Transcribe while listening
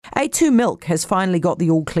A2 Milk has finally got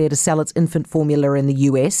the all clear to sell its infant formula in the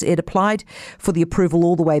US. It applied for the approval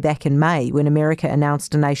all the way back in May when America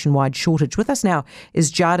announced a nationwide shortage. With us now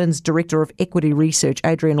is Jarden's Director of Equity Research,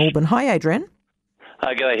 Adrian Allbon. Hi, Adrian.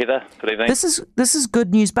 G'day, Heather. Good evening. This is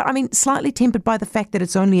good news, but I mean, slightly tempered by the fact that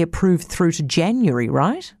it's only approved through to January,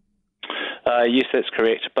 right? Yes, that's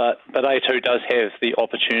correct. But A2 does have the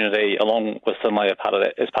opportunity, along with Synlait as part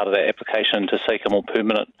of that application, to seek a more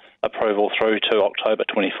permanent approval through to October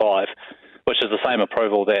 25, which is the same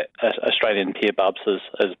approval that Australian Pear Bubs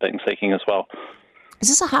has been seeking as well. Is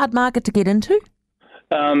this a hard market to get into?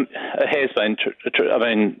 It has been. I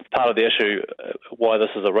mean, part of the issue why this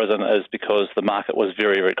has arisen is because the market was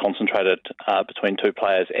very, very concentrated between two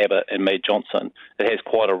players, Abbott and Mead Johnson. It has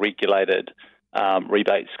quite a regulated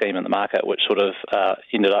rebate scheme in the market, which sort of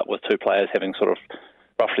ended up with two players having sort of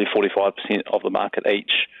roughly 45% of the market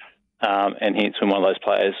each. And hence, when one of those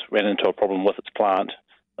players ran into a problem with its plant,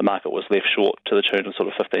 the market was left short to the tune of sort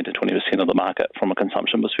of 15 to 20% of the market from a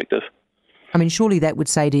consumption perspective. I mean, surely that would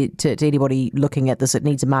say to anybody looking at this, it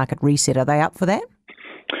needs a market reset. Are they up for that?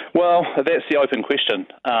 Well, that's the open question.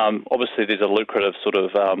 Obviously, there's a lucrative sort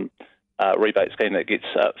of rebate scheme that gets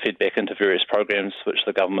fed back into various programs which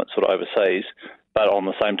the government sort of oversees. But on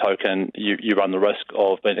the same token, you run the risk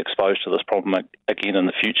of being exposed to this problem again in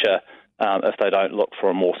the future if they don't look for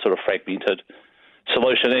a more sort of fragmented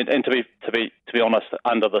solution. And to be honest,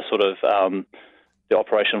 under the sort of the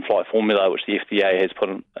Operation Flight formula, which the FDA has put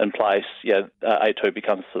in place, A2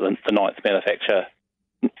 becomes the ninth manufacturer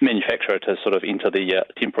to sort of enter the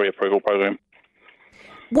temporary approval program.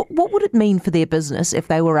 What would it mean for their business if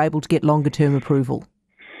they were able to get longer term approval?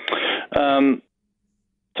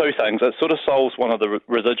 Two things. It sort of solves one of the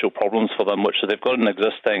residual problems for them, which is they've got an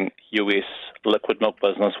existing US liquid milk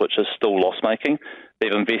business which is still loss making.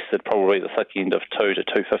 They've invested probably the thick end of $2 to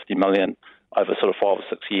 $250 million over sort of 5 or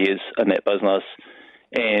 6 years in that business.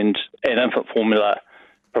 And an infant formula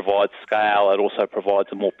provides scale. It also provides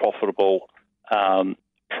a more profitable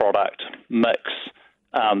product mix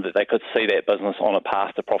that they could see that business on a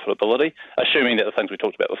path to profitability, assuming that the things we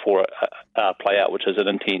talked about before play out, which is an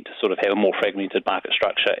intent to sort of have a more fragmented market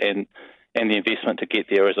structure and the investment to get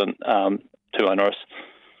there isn't too onerous.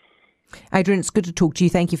 Adrian, it's good to talk to you.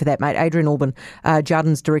 Thank you for that, mate. Adrian Allbon,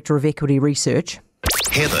 Jarden's Director of Equity Research.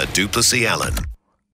 Heather Duplessis-Allen.